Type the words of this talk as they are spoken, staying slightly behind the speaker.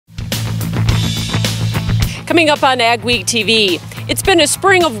Coming up on AgweekTV, it's been a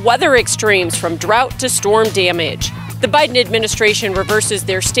spring of weather extremes from drought to storm damage. The Biden administration reverses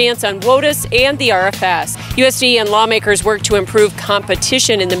their stance on WOTUS and the RFS. USDA and lawmakers work to improve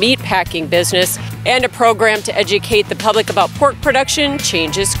competition in the meatpacking business, and a program to educate the public about pork production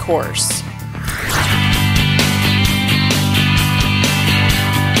changes course.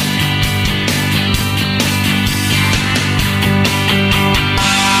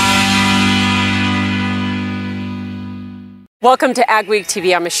 Welcome to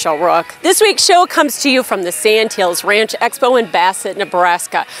AgweekTV. I'm Michelle Rook. This week's show comes to you from the Sandhills Ranch Expo in Bassett,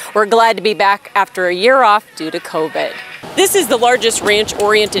 Nebraska. We're glad to be back after a year off due to COVID. This is the largest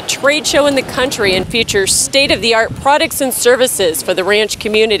ranch-oriented trade show in the country and features state-of-the-art products and services for the ranch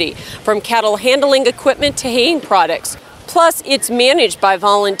community, from cattle handling equipment to haying products. Plus, it's managed by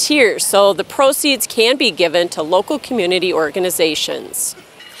volunteers, so the proceeds can be given to local community organizations.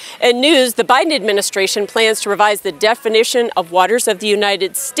 In news, the Biden administration plans to revise the definition of waters of the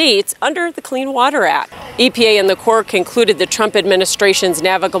United States under the Clean Water Act. EPA and the Corps concluded the Trump administration's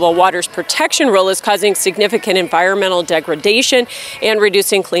Navigable Waters Protection Rule is causing significant environmental degradation and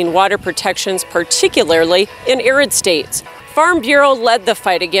reducing clean water protections, particularly in arid states. Farm Bureau led the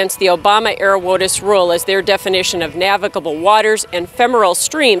fight against the Obama-era WOTUS rule, as their definition of navigable waters and ephemeral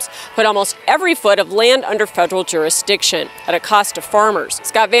streams put almost every foot of land under federal jurisdiction at a cost to farmers.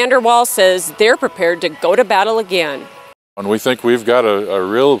 Scott Vanderwall says they're prepared to go to battle again. And we think we've got a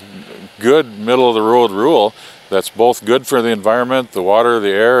real good middle-of-the-road rule that's both good for the environment, the water, the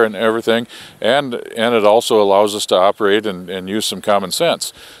air, and everything, and it also allows us to operate and use some common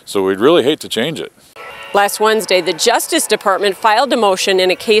sense. So we'd really hate to change it. Last Wednesday, the Justice Department filed a motion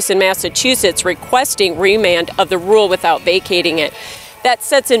in a case in Massachusetts requesting remand of the rule without vacating it. That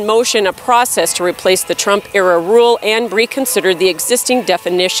sets in motion a process to replace the Trump-era rule and reconsider the existing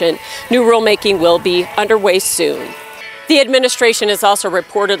definition. New rulemaking will be underway soon. The administration is also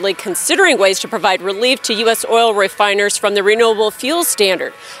reportedly considering ways to provide relief to U.S. oil refiners from the renewable fuel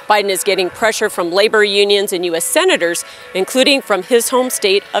standard. Biden is getting pressure from labor unions and U.S. senators, including from his home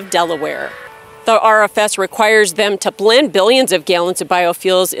state of Delaware. The RFS requires them to blend billions of gallons of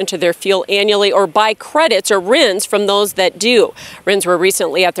biofuels into their fuel annually or buy credits or RINs from those that do. RINs were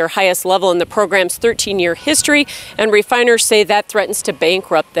recently at their highest level in the program's 13-year history, and refiners say that threatens to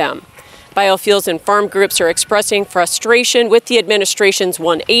bankrupt them. Biofuels and farm groups are expressing frustration with the administration's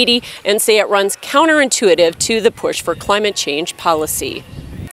 180 and say it runs counterintuitive to the push for climate change policy.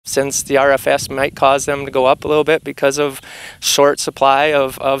 Since the RFS might cause them to go up a little bit because of short supply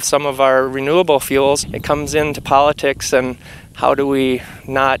of some of our renewable fuels, it comes into politics, and how do we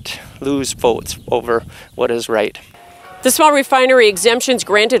not lose votes over what is right? The small refinery exemptions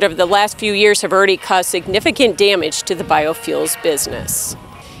granted over the last few years have already caused significant damage to the biofuels business.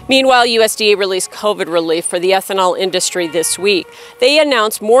 Meanwhile, USDA released COVID relief for the ethanol industry this week. They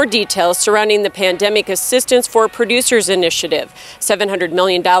announced more details surrounding the Pandemic Assistance for Producers initiative. $700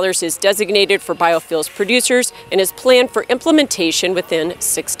 million is designated for biofuels producers and is planned for implementation within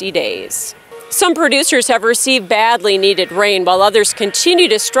 60 days. Some producers have received badly needed rain, while others continue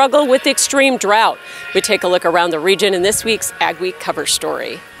to struggle with extreme drought. We take a look around the region in this week's Ag Week cover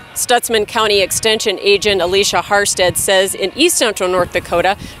story. Stutzman County Extension Agent Alicia Harstead says in east central North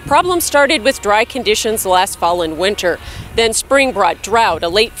Dakota, problems started with dry conditions last fall and winter. Then spring brought drought, a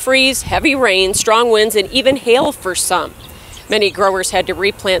late freeze, heavy rain, strong winds, and even hail for some. Many growers had to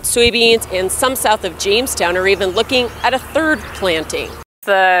replant soybeans, and some south of Jamestown are even looking at a third planting.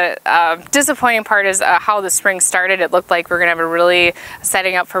 The disappointing part is how the spring started. It looked like we're going to have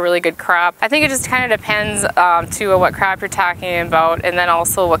setting up for a really good crop. I think it just kind of depends to what crop you're talking about, and then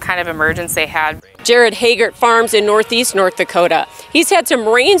also what kind of emergence they had. Jared Hagert farms in northeast North Dakota. He's had some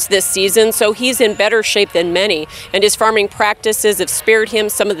rains this season, so he's in better shape than many, and his farming practices have spared him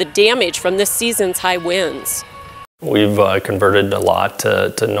some of the damage from this season's high winds. We've converted a lot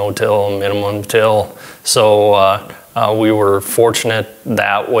to no-till, minimum till, so we were fortunate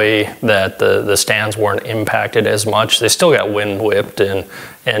that way that the stands weren't impacted as much. They still got wind whipped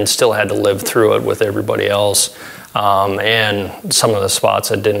and still had to live through it with everybody else. And some of the spots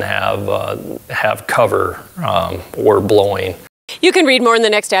that didn't have cover were blowing. You can read more in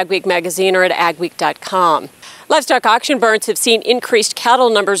the next Ag Week magazine or at agweek.com. Livestock auction barns have seen increased cattle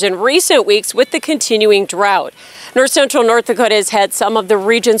numbers in recent weeks with the continuing drought. North central North Dakota has had some of the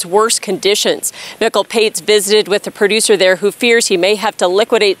region's worst conditions. Michael Pates visited with a producer there who fears he may have to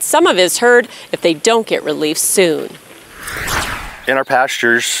liquidate some of his herd if they don't get relief soon. In our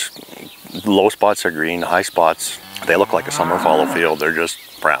pastures, low spots are green, high spots, they look like a summer fallow field. They're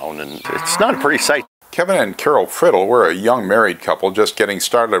just brown, and it's not a pretty sight. Kevin and Carol Friddle were a young married couple just getting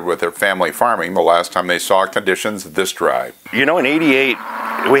started with their family farming the last time they saw conditions this dry. You know, in '88,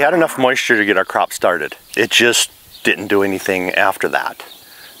 we had enough moisture to get our crop started. It just didn't do anything after that.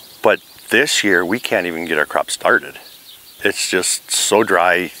 But this year, we can't even get our crop started. It's just so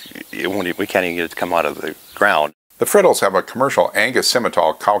dry, we can't even get it to come out of the ground. The Friddles have a commercial Angus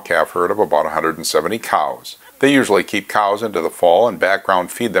Simmental cow-calf herd of about 170 cows. They usually keep cows into the fall and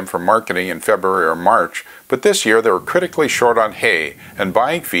background feed them for marketing in February or March, but this year they were critically short on hay, and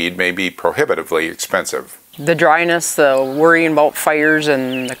buying feed may be prohibitively expensive. The dryness, the worrying about fires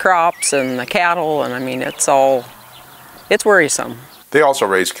and the crops and the cattle, and I mean, it's worrisome. They also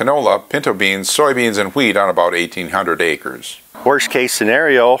raise canola, pinto beans, soybeans, and wheat on about 1,800 acres. Worst case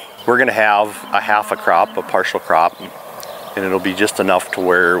scenario, we're going to have a half a crop, a partial crop, and it'll be just enough to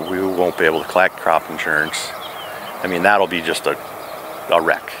where we won't be able to collect crop insurance. I mean, that'll be just a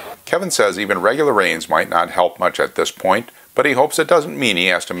wreck. Kevin says even regular rains might not help much at this point, but he hopes it doesn't mean he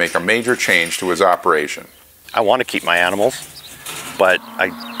has to make a major change to his operation. I want to keep my animals, but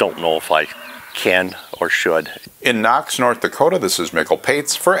I don't know if I can or should. In Knox, North Dakota, this is Mikkel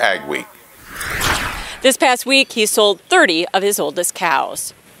Pates for Ag Week. This past week, he sold 30 of his oldest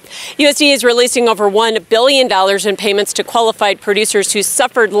cows. USDA is releasing over $1 billion in payments to qualified producers who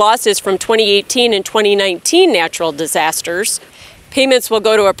suffered losses from 2018 and 2019 natural disasters. Payments will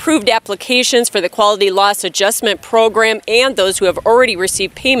go to approved applications for the Quality Loss Adjustment Program and those who have already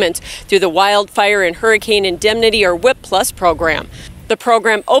received payments through the Wildfire and Hurricane Indemnity or WIP Plus program. The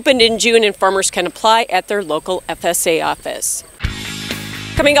program opened in June and farmers can apply at their local FSA office.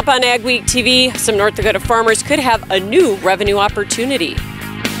 Coming up on Ag Week TV, some North Dakota farmers could have a new revenue opportunity.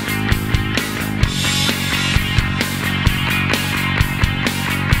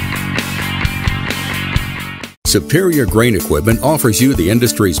 Superior Grain Equipment offers you the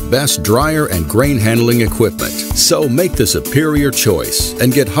industry's best dryer and grain handling equipment. So make the superior choice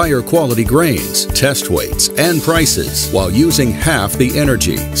and get higher quality grains, test weights, and prices while using half the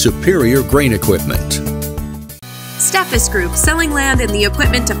energy. Superior Grain Equipment. Steffes Group, selling land and the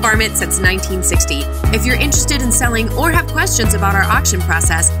equipment to farm it since 1960. If you're interested in selling or have questions about our auction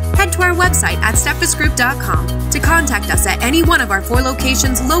process, head to our website at steffesgroup.com to contact us at any one of our 4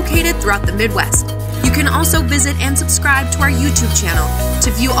 locations located throughout the Midwest. You can also visit and subscribe to our YouTube channel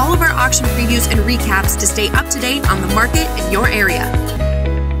to view all of our auction previews and recaps to stay up to date on the market in your area.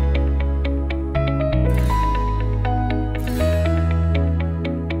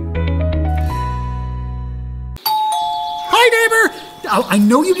 Hi, neighbor! I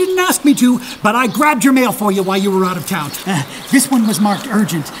know you didn't ask me to, but I grabbed your mail for you while you were out of town. This one was marked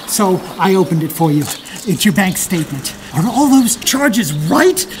urgent, so I opened it for you. It's your bank statement. Are all those charges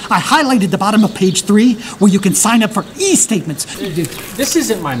right? I highlighted the bottom of page 3 where you can sign up for e-statements. This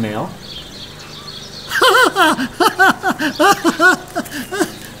isn't my mail.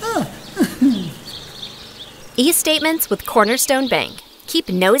 E-statements with Cornerstone Bank. Keep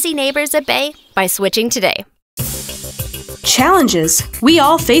nosy neighbors at bay by switching today. Challenges. We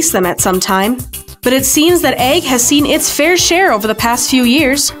all face them at some time. But it seems that ag has seen its fair share over the past few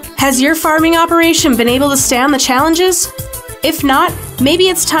years. Has your farming operation been able to stand the challenges? If not, maybe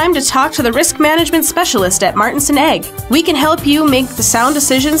it's time to talk to the risk management specialist at Martinson Ag. We can help you make the sound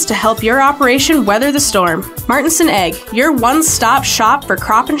decisions to help your operation weather the storm. Martinson Ag, your one-stop shop for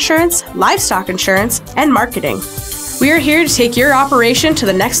crop insurance, livestock insurance, and marketing. We are here to take your operation to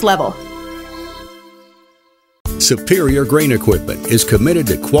the next level. Superior Grain Equipment is committed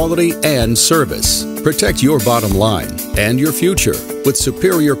to quality and service. Protect your bottom line and your future with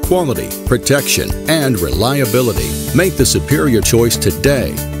superior quality, protection, and reliability. Make the superior choice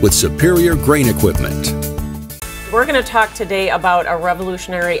today with Superior Grain Equipment. We're going to talk today about a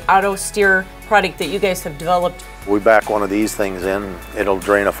revolutionary auto steer product that you guys have developed. We back one of these things in, it'll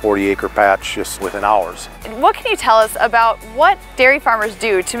drain a 40-acre patch just within hours. What can you tell us about what dairy farmers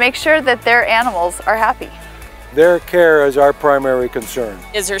do to make sure that their animals are happy? Their care is our primary concern.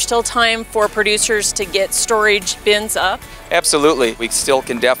 Is there still time for producers to get storage bins up? Absolutely. We still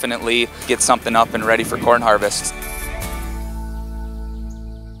can definitely get something up and ready for corn harvest.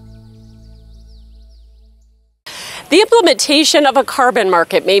 The implementation of a carbon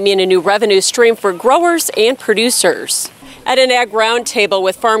market may mean a new revenue stream for growers and producers. At an ag roundtable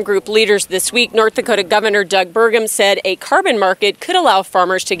with farm group leaders this week, North Dakota Governor Doug Burgum said a carbon market could allow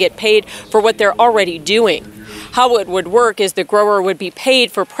farmers to get paid for what they're already doing. How it would work is the grower would be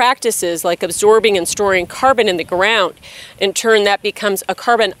paid for practices like absorbing and storing carbon in the ground. In turn, that becomes a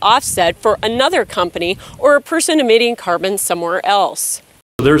carbon offset for another company or a person emitting carbon somewhere else.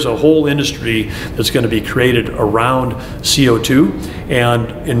 There's a whole industry that's going to be created around CO2,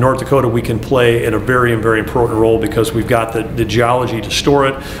 and in North Dakota we can play in a very important role because we've got the geology to store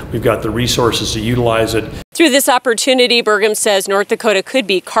it, we've got the resources to utilize it. Through this opportunity, Burgum says North Dakota could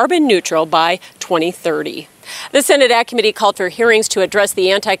be carbon neutral by 2030. The Senate Ag Committee called for hearings to address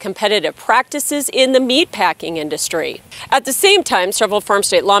the anti-competitive practices in the meatpacking industry. At the same time, several farm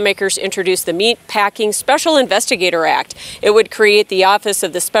state lawmakers introduced the Meatpacking Special Investigator Act. It would create the Office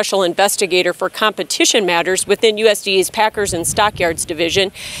of the Special Investigator for Competition Matters within USDA's Packers and Stockyards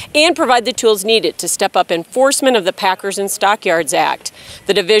Division and provide the tools needed to step up enforcement of the Packers and Stockyards Act.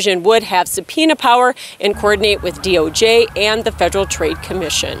 The division would have subpoena power and coordinate with DOJ and the Federal Trade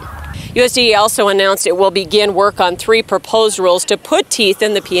Commission. USDA also announced it will begin work on 3 proposed rules to put teeth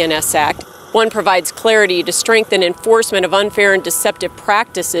in the PNS Act. One provides clarity to strengthen enforcement of unfair and deceptive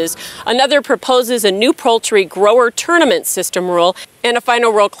practices. Another proposes a new poultry grower tournament system rule. And a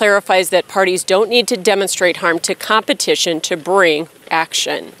final rule clarifies that parties don't need to demonstrate harm to competition to bring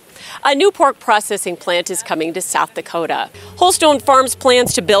action. A new pork processing plant is coming to South Dakota. Holstone Farms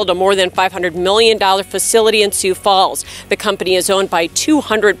plans to build a more than $500 million facility in Sioux Falls. The company is owned by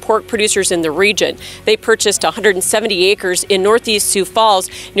 200 pork producers in the region. They purchased 170 acres in northeast Sioux Falls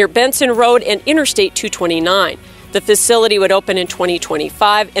near Benson Road and Interstate 229. The facility would open in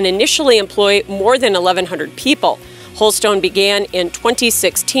 2025 and initially employ more than 1,100 people. Holstone began in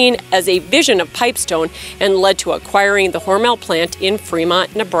 2016 as a vision of Pipestone and led to acquiring the Hormel plant in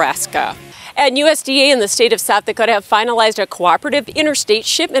Fremont, Nebraska. And USDA and the state of South Dakota have finalized a cooperative interstate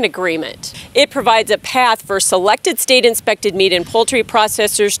shipment agreement. It provides a path for selected state-inspected meat and poultry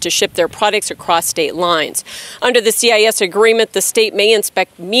processors to ship their products across state lines. Under the CIS agreement, the state may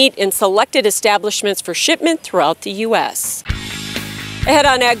inspect meat in selected establishments for shipment throughout the U.S. Ahead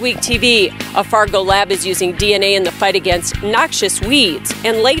on AgweekTV, a Fargo lab is using DNA in the fight against noxious weeds.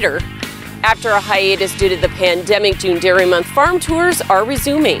 And later, after a hiatus due to the pandemic, June Dairy Month farm tours are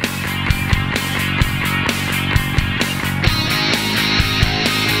resuming.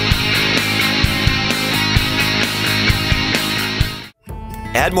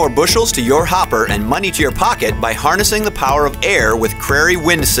 Add more bushels to your hopper and money to your pocket by harnessing the power of air with Prairie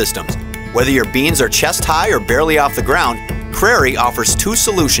Wind Systems. Whether your beans are chest high or barely off the ground, Prairie offers 2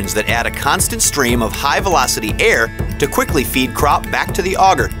 solutions that add a constant stream of high-velocity air to quickly feed crop back to the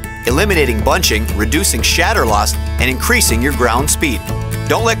auger, eliminating bunching, reducing shatter loss, and increasing your ground speed.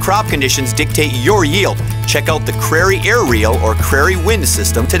 Don't let crop conditions dictate your yield. Check out the Prairie Air Reel or Prairie Wind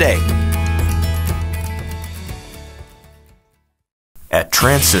System today. At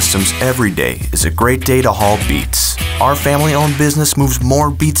Trans Systems, every day is a great day to haul beets. Our family-owned business moves more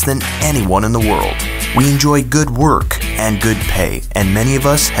beets than anyone in the world. We enjoy good work and good pay, and many of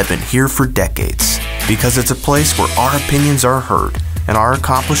us have been here for decades because it's a place where our opinions are heard and our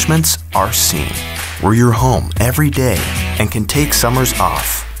accomplishments are seen. We're your home every day and can take summers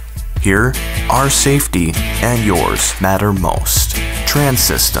off. Here, our safety and yours matter most. Trans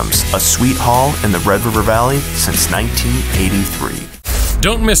Systems, a sweet haul in the Red River Valley since 1983.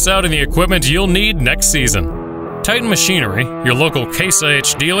 Don't miss out on the equipment you'll need next season. Titan Machinery, your local Case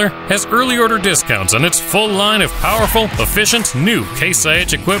IH dealer, has early order discounts on its full line of powerful, efficient, new Case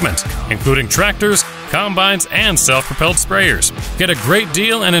IH equipment, including tractors, combines, and self-propelled sprayers. Get a great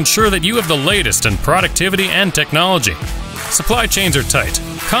deal and ensure that you have the latest in productivity and technology. Supply chains are tight.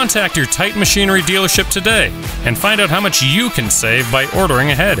 Contact your Titan Machinery dealership today and find out how much you can save by ordering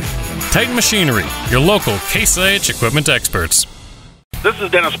ahead. Titan Machinery, your local Case IH equipment experts. This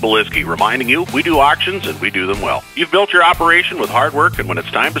is Dennis Beliski reminding you we do auctions and we do them well. You've built your operation with hard work, and when it's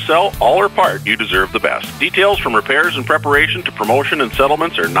time to sell, all or part, you deserve the best. Details from repairs and preparation to promotion and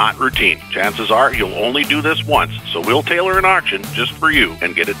settlements are not routine. Chances are you'll only do this once, so we'll tailor an auction just for you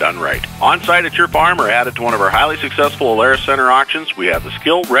and get it done right. On-site at your farm or added to one of our highly successful Alaris Center auctions, we have the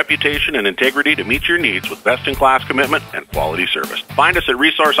skill, reputation, and integrity to meet your needs with best-in-class commitment and quality service. Find us at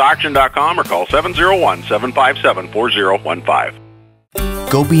resourceauction.com or call 701-757-4015.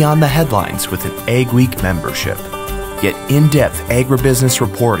 Go beyond the headlines with an Ag Week membership. Get in-depth agribusiness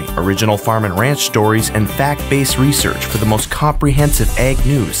reporting, original farm and ranch stories, and fact-based research for the most comprehensive ag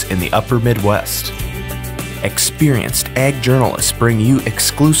news in the upper Midwest. Experienced ag journalists bring you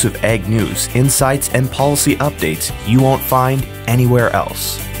exclusive ag news, insights, and policy updates you won't find anywhere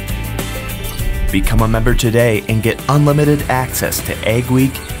else. Become a member today and get unlimited access to Ag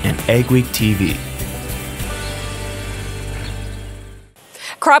Week and AgweekTV.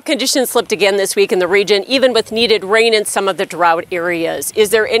 Crop conditions slipped again this week in the region, even with needed rain in some of the drought areas. Is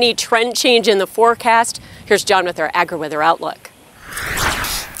there any trend change in the forecast? Here's John with our AgriWeather Outlook.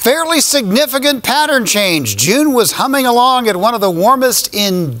 fairly significant pattern change. June was humming along at one of the warmest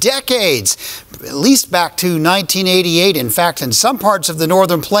in decades, at least back to 1988. In fact, in some parts of the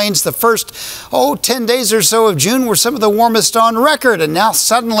northern plains, the first 10 days or so of June were some of the warmest on record. And now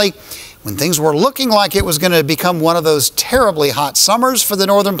suddenly, when things were looking like it was going to become one of those terribly hot summers for the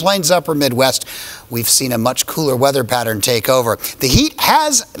northern plains, upper Midwest, we've seen a much cooler weather pattern take over. The heat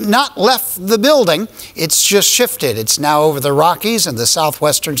has not left the building. It's just shifted. It's now over the Rockies and the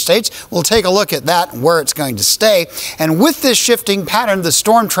southwestern states. We'll take a look at that and where it's going to stay. And with this shifting pattern, the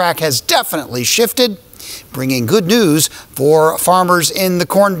storm track has definitely shifted, bringing good news for farmers in the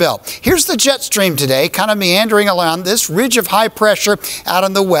Corn Belt. Here's the jet stream today, kind of meandering around. This ridge of high pressure out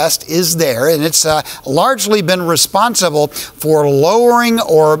in the west is there, and it's largely been responsible for lowering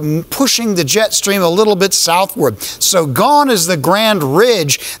or pushing the jet stream a little bit southward. So gone is the Grand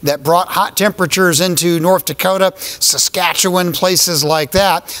Ridge that brought hot temperatures into North Dakota, Saskatchewan, places like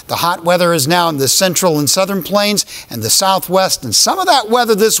that. The hot weather is now in the central and southern plains and the southwest, and some of that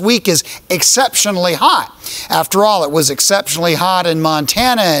weather this week is exceptionally hot. After all, it was exceptionally hot in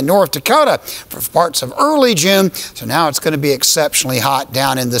Montana and North Dakota for parts of early June, so now it's going to be exceptionally hot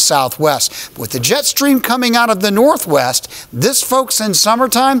down in the southwest. With the jet stream coming out of the northwest, this, folks, in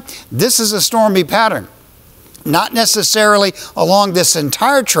summertime, this is a stormy pattern. Not necessarily along this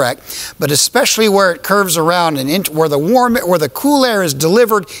entire trek, but especially where it curves around and where the cool air is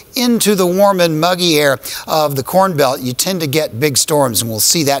delivered into the warm and muggy air of the Corn Belt. You tend to get big storms, and we'll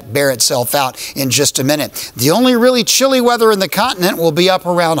see that bear itself out in just a minute. The only really chilly weather in the continent will be up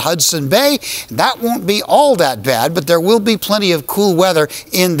around Hudson Bay. That won't be all that bad, but there will be plenty of cool weather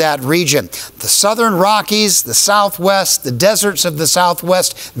in that region. The southern Rockies, the southwest, the deserts of the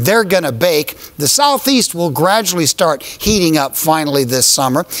southwest, they're going to bake. The southeast will gradually start heating up finally this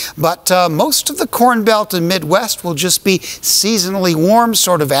summer, but most of the Corn Belt and Midwest will just be seasonally warm,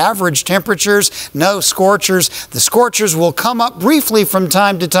 sort of average temperatures, no scorchers. The scorchers will come up briefly from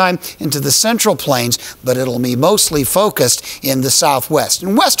time to time into the central plains, but it'll be mostly focused in the southwest.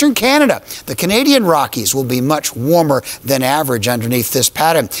 In western Canada, the Canadian Rockies will be much warmer than average underneath this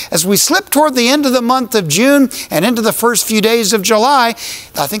pattern. As we slip toward the end of the month of June and into the first few days of July,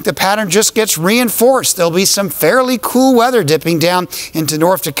 I think the pattern just gets reinforced. There'll be some fairly cool weather dipping down into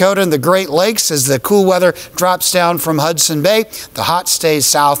North Dakota and the Great Lakes as the cool weather drops down from Hudson Bay. The hot stays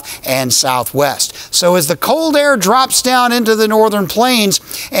south and southwest. So as the cold air drops down into the northern plains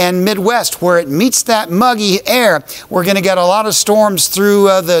and Midwest where it meets that muggy air, we're going to get a lot of storms through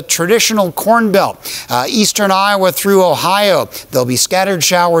the traditional Corn Belt, eastern Iowa through Ohio. There'll be scattered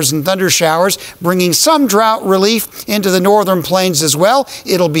showers and thunder showers, bringing some drought relief into the northern plains as well.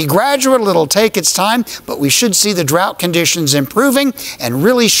 It'll be gradual. It'll take its time, but we should see the drought conditions improving and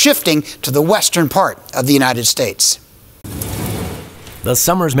really shifting to the western part of the United States. The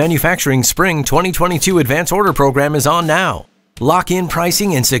Summers Manufacturing Spring 2022 Advance Order Program is on now. Lock in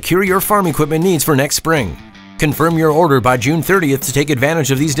pricing and secure your farm equipment needs for next spring. Confirm your order by June 30th to take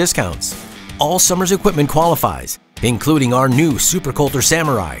advantage of these discounts. All Summers equipment qualifies, including our new Super Coulter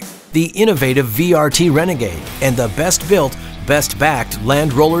Samurai, the innovative VRT Renegade, and the best built, best backed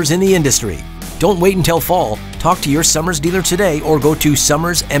land rollers in the industry. Don't wait until fall. Talk to your Summers dealer today or go to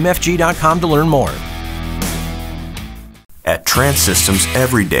summersmfg.com to learn more. At Trans Systems,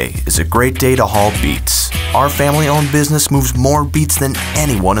 every day is a great day to haul beets. Our family-owned business moves more beets than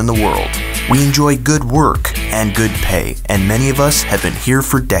anyone in the world. We enjoy good work and good pay, and many of us have been here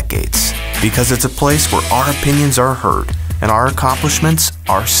for decades because it's a place where our opinions are heard and our accomplishments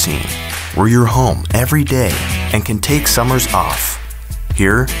are seen. We're your home every day and can take summers off.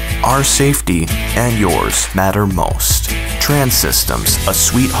 Here, our safety and yours matter most. Trans Systems, a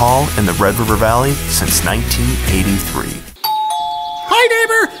sweet haul in the Red River Valley since 1983.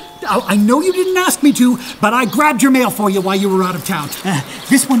 Hi, neighbor! I know you didn't ask me to, but I grabbed your mail for you while you were out of town.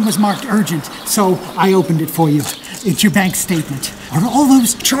 This one was marked urgent, so I opened it for you. It's your bank statement. Are all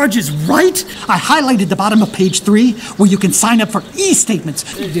those charges right? I highlighted the bottom of page 3 where you can sign up for e-statements.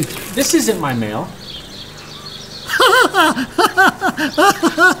 This isn't my mail.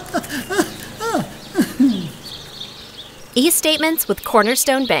 E-statements with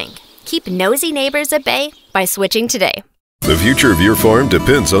Cornerstone Bank. Keep nosy neighbors at bay by switching today. The future of your farm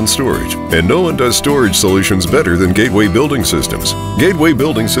depends on storage, and no one does storage solutions better than Gateway Building Systems. Gateway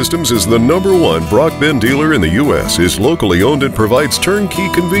Building Systems is the #1 Brock bin dealer in the U.S., is locally owned and provides turnkey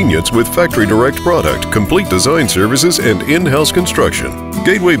convenience with factory direct product, complete design services, and in-house construction.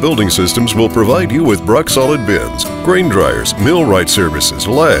 Gateway Building Systems will provide you with Brock solid bins, grain dryers, millwright services,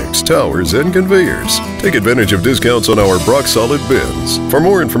 lags, towers, and conveyors. Take advantage of discounts on our Brock solid bins. For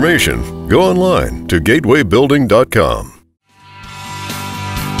more information, go online to gatewaybuilding.com.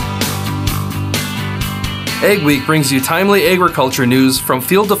 Ag Week brings you timely agriculture news from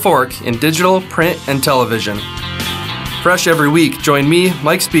field to fork in digital, print, and television. Fresh every week, join me,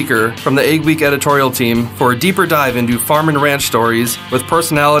 Mike Speaker, from the Ag Week editorial team for a deeper dive into farm and ranch stories with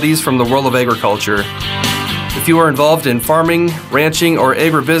personalities from the world of agriculture. If you are involved in farming, ranching, or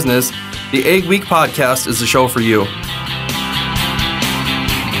agribusiness, the Ag Week podcast is the show for you.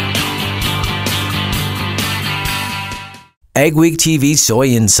 AgweekTV Soy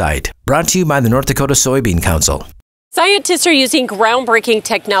Insight, brought to you by the North Dakota Soybean Council. Scientists are using groundbreaking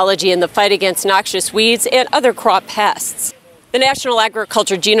technology in the fight against noxious weeds and other crop pests. The National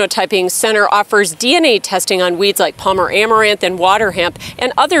Agriculture Genotyping Center offers DNA testing on weeds like Palmer amaranth and water hemp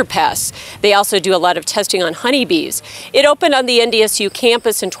and other pests. They also do a lot of testing on honeybees. It opened on the NDSU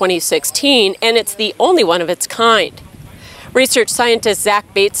campus in 2016, and it's the only one of its kind. Research scientist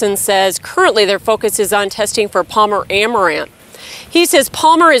Zach Bateson says currently their focus is on testing for Palmer amaranth. He says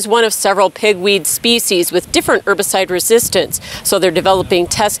Palmer is one of several pigweed species with different herbicide resistance, so they're developing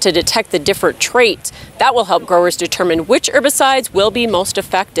tests to detect the different traits. That will help growers determine which herbicides will be most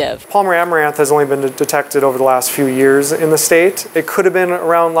effective. Palmer amaranth has only been detected over the last few years in the state. It could have been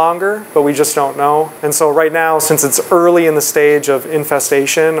around longer, but we just don't know. And so right now, since it's early in the stage of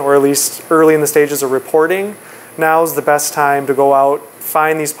infestation, or at least early in the stages of reporting, now's the best time to go out,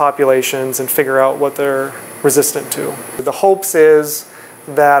 find these populations, and figure out what they're resistant to. The hopes is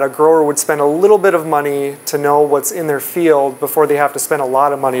that a grower would spend a little bit of money to know what's in their field before they have to spend a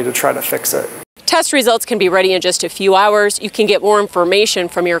lot of money to try to fix it. Test results can be ready in just a few hours. You can get more information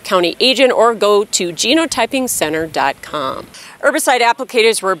from your county agent or go to genotypingcenter.com. Herbicide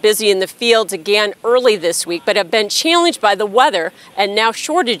applicators were busy in the fields again early this week, but have been challenged by the weather and now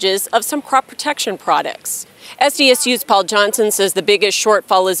shortages of some crop protection products. SDSU's Paul Johnson says the biggest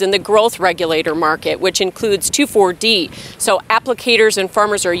shortfall is in the growth regulator market, which includes 2,4-D. So applicators and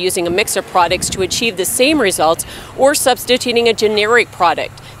farmers are using a mix of products to achieve the same results or substituting a generic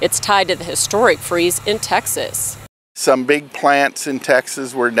product. It's tied to the historic freeze in Texas. Some big plants in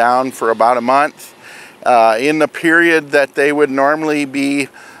Texas were down for about a month. In the period that they would normally be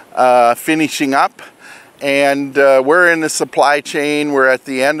finishing up. And we're in the supply chain. We're at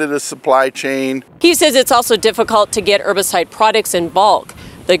the end of the supply chain. He says it's also difficult to get herbicide products in bulk.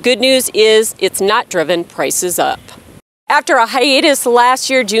 The good news is it's not driven prices up. After a hiatus last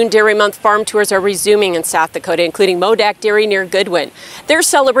year, June Dairy Month farm tours are resuming in South Dakota, including MoDak Dairy near Goodwin. They're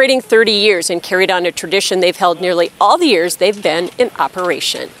celebrating 30 years and carried on a tradition they've held nearly all the years they've been in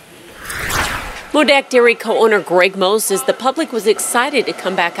operation. MoDak Dairy co-owner Greg Moe says the public was excited to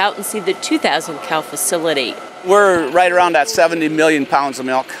come back out and see the 2,000 cow facility. We're right around that 70 million pounds of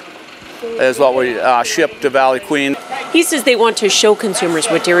milk is what we ship to Valley Queen. He says they want to show consumers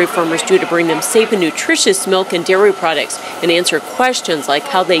what dairy farmers do to bring them safe and nutritious milk and dairy products and answer questions like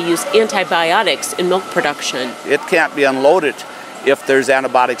how they use antibiotics in milk production. It can't be unloaded if there's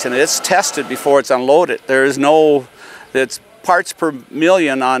antibiotics in it. It's tested before it's unloaded. There is no, it's parts per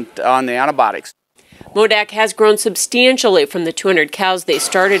million on the antibiotics. MoDak has grown substantially from the 200 cows they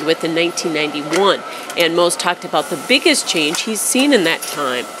started with in 1991, and Moe's talked about the biggest change he's seen in that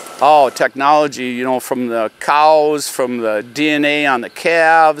time. Oh, technology, you know, from the cows, from the DNA on the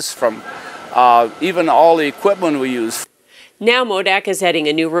calves, from even all the equipment we use. Now MoDak is adding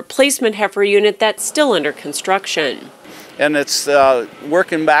a new replacement heifer unit that's still under construction. And it's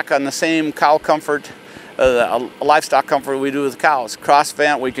working back on the same cow comfort, livestock comfort we do with cows. Cross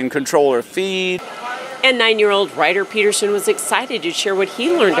vent, we can control their feed. And 9-year-old Ryder Peterson was excited to share what he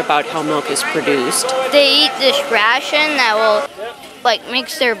learned about how milk is produced. They eat this ration that will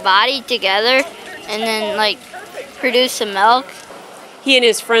mix their body together and then produce some milk. He and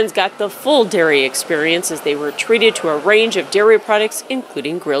his friends got the full dairy experience as they were treated to a range of dairy products,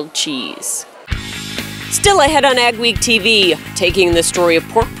 including grilled cheese. Still ahead on Ag Week TV, taking the story of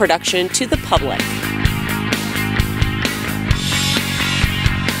pork production to the public.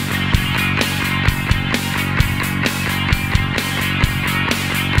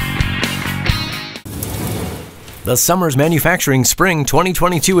 The Summers Manufacturing Spring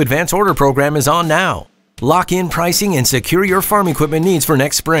 2022 Advance Order Program is on now. Lock in pricing and secure your farm equipment needs for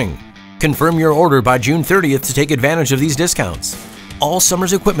next spring. Confirm your order by June 30th to take advantage of these discounts. All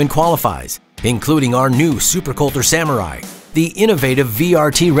Summers equipment qualifies, including our new Super Coulter Samurai, the innovative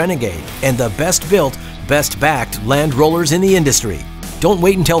VRT Renegade, and the best-built, best-backed land rollers in the industry. Don't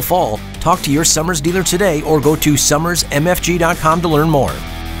wait until fall. Talk to your Summers dealer today or go to summersmfg.com to learn more.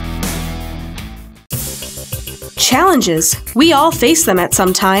 Challenges. We all face them at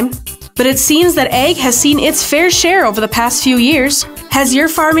some time. But it seems that ag has seen its fair share over the past few years. Has your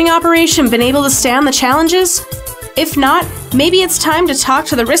farming operation been able to stand the challenges? If not, maybe it's time to talk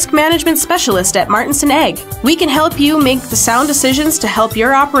to the risk management specialist at Martinson Ag. We can help you make the sound decisions to help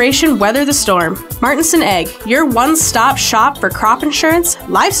your operation weather the storm. Martinson Ag, your one-stop shop for crop insurance,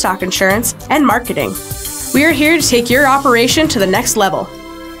 livestock insurance, and marketing. We are here to take your operation to the next level.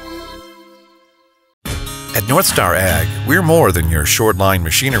 At North Star Ag, we're more than your short-line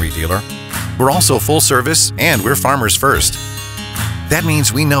machinery dealer. We're also full service, and we're farmers first. That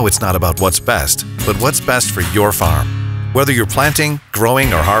means we know it's not about what's best, but what's best for your farm. Whether you're planting,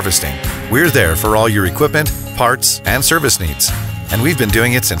 growing, or harvesting, we're there for all your equipment, parts, and service needs. And we've been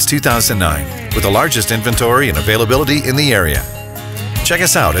doing it since 2009, with the largest inventory and availability in the area. Check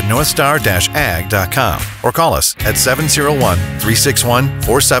us out at northstar-ag.com or call us at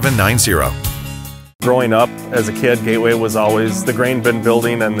 701-361-4790. Growing up as a kid, Gateway was always the grain bin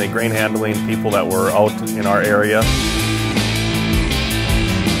building and the grain handling people that were out in our area.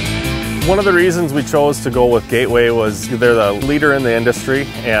 One of the reasons we chose to go with Gateway was they're the leader in the industry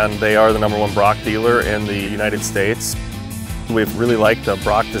and they are the #1 Brock dealer in the United States. We've really liked the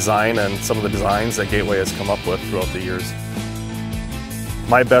Brock design and some of the designs that Gateway has come up with throughout the years.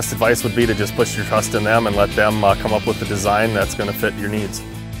 My best advice would be to just put your trust in them and let them come up with the design that's going to fit your needs.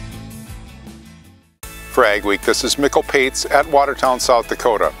 For Ag Week, this is Mikkel Pates at Watertown, South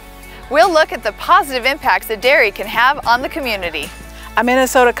Dakota. We'll look at the positive impacts that dairy can have on the community. A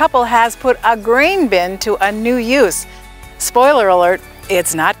Minnesota couple has put a grain bin to a new use. Spoiler alert,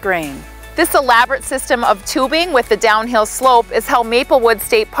 it's not grain. This elaborate system of tubing with the downhill slope is how Maplewood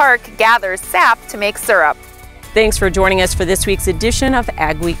State Park gathers sap to make syrup. Thanks for joining us for this week's edition of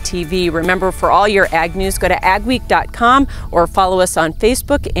Ag Week TV. Remember, for all your ag news, go to agweek.com or follow us on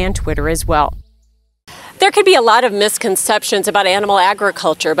Facebook and Twitter as well. There can be a lot of misconceptions about animal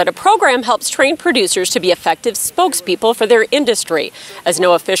agriculture, but a program helps train producers to be effective spokespeople for their industry. As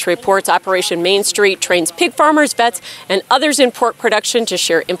Noah Fish reports, Operation Main Street trains pig farmers, vets, and others in pork production to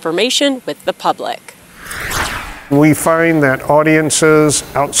share information with the public. We find that audiences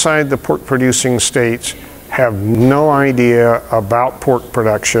outside the pork producing states have no idea about pork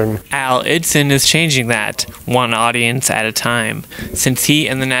production. Al Idson is changing that, one audience at a time. Since he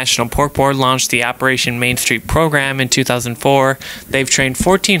and the National Pork Board launched the Operation Main Street program in 2004, they've trained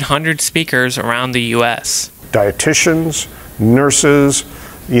 1,400 speakers around the U.S. Dietitians, nurses,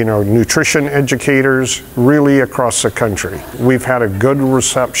 nutrition educators, really across the country. We've had a good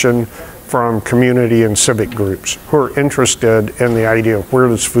reception from community and civic groups who are interested in the idea of where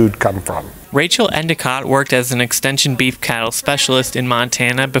does food come from. Rachel Endicott worked as an extension beef cattle specialist in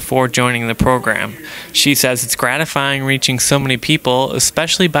Montana before joining the program. She says it's gratifying reaching so many people,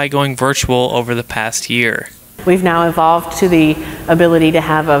 especially by going virtual over the past year. We've now evolved to the ability to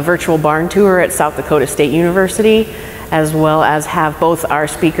have a virtual barn tour at South Dakota State University, as well as have both our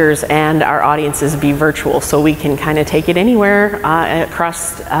speakers and our audiences be virtual, so we can kind of take it anywhere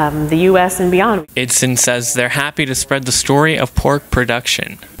across the U.S. and beyond. Idson says they're happy to spread the story of pork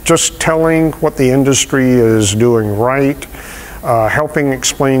production. Just telling what the industry is doing right, helping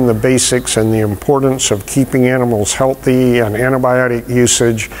explain the basics and the importance of keeping animals healthy and antibiotic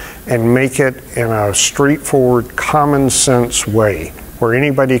usage, and make it in a straightforward, common sense way where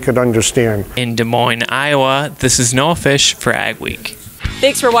anybody could understand. In Des Moines, Iowa, this is Noah Fish for Ag Week.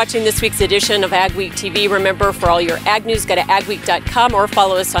 Thanks for watching this week's edition of Ag Week TV. Remember, for all your ag news, go to agweek.com or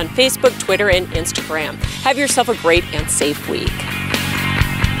follow us on Facebook, Twitter, and Instagram. Have yourself a great and safe week.